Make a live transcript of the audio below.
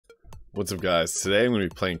What's up, guys? Today I'm going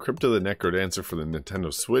to be playing Crypt the Necrodancer for the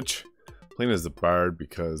Nintendo Switch. Playing as the Bard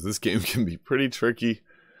because this game can be pretty tricky.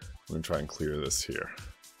 I'm going to try and clear this here.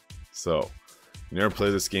 So, you never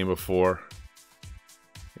played this game before.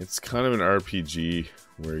 It's kind of an RPG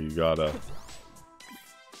where you gotta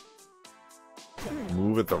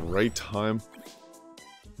move at the right time.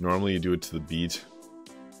 Normally you do it to the beat.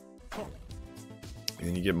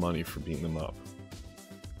 And you get money for beating them up.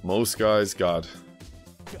 Most guys got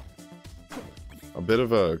a bit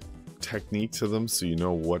of a technique to them, so you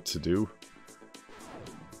know what to do.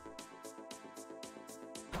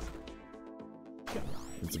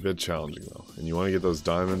 It's a bit challenging though, and you want to get those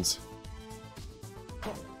diamonds.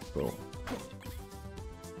 Boom.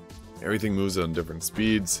 Everything moves on different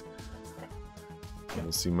speeds.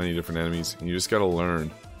 You'll see many different enemies, and you just gotta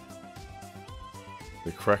learn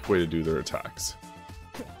the correct way to do their attacks.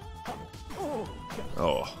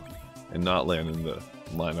 Oh, and not land in the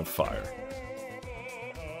line of fire.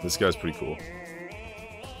 This guy's pretty cool.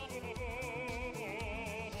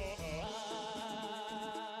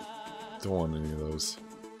 Don't want any of those.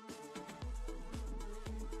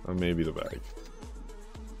 Maybe the bag.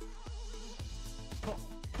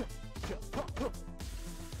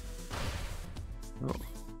 Oh.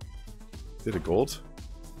 Did a gold?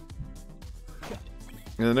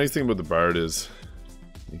 And the nice thing about the Bard is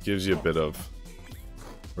it gives you a bit of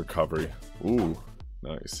recovery. Ooh,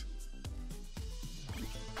 nice.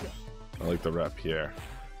 I like the rapier.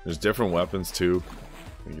 There's different weapons too.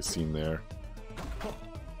 You can see them there.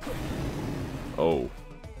 Oh.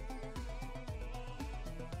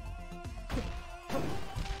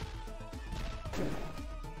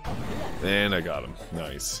 And I got him.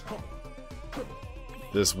 Nice.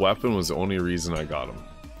 This weapon was the only reason I got him.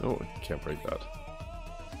 Oh, I can't break that.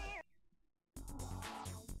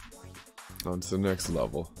 On to the next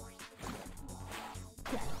level.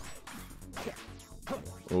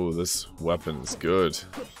 Oh, this weapon is good.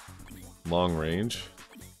 Long range.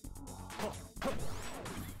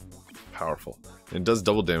 Powerful. And it does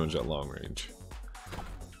double damage at long range.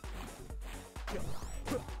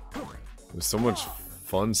 There's so much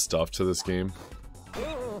fun stuff to this game.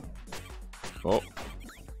 Oh.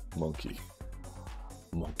 Monkey.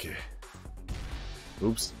 Monkey.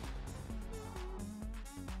 Oops.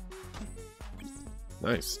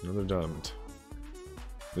 Nice. Another diamond.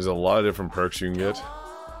 There's a lot of different perks you can get.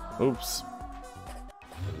 Oops.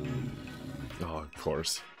 Oh, of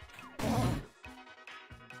course.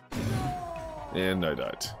 And I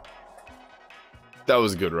died. That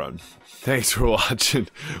was a good run. Thanks for watching.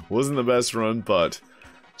 Wasn't the best run, but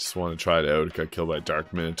just want to try it out. Got killed by a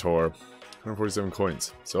Dark Minotaur. 147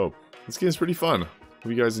 coins. So, this game is pretty fun. Hope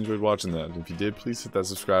you guys enjoyed watching that. If you did, please hit that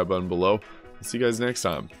subscribe button below. I'll see you guys next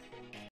time.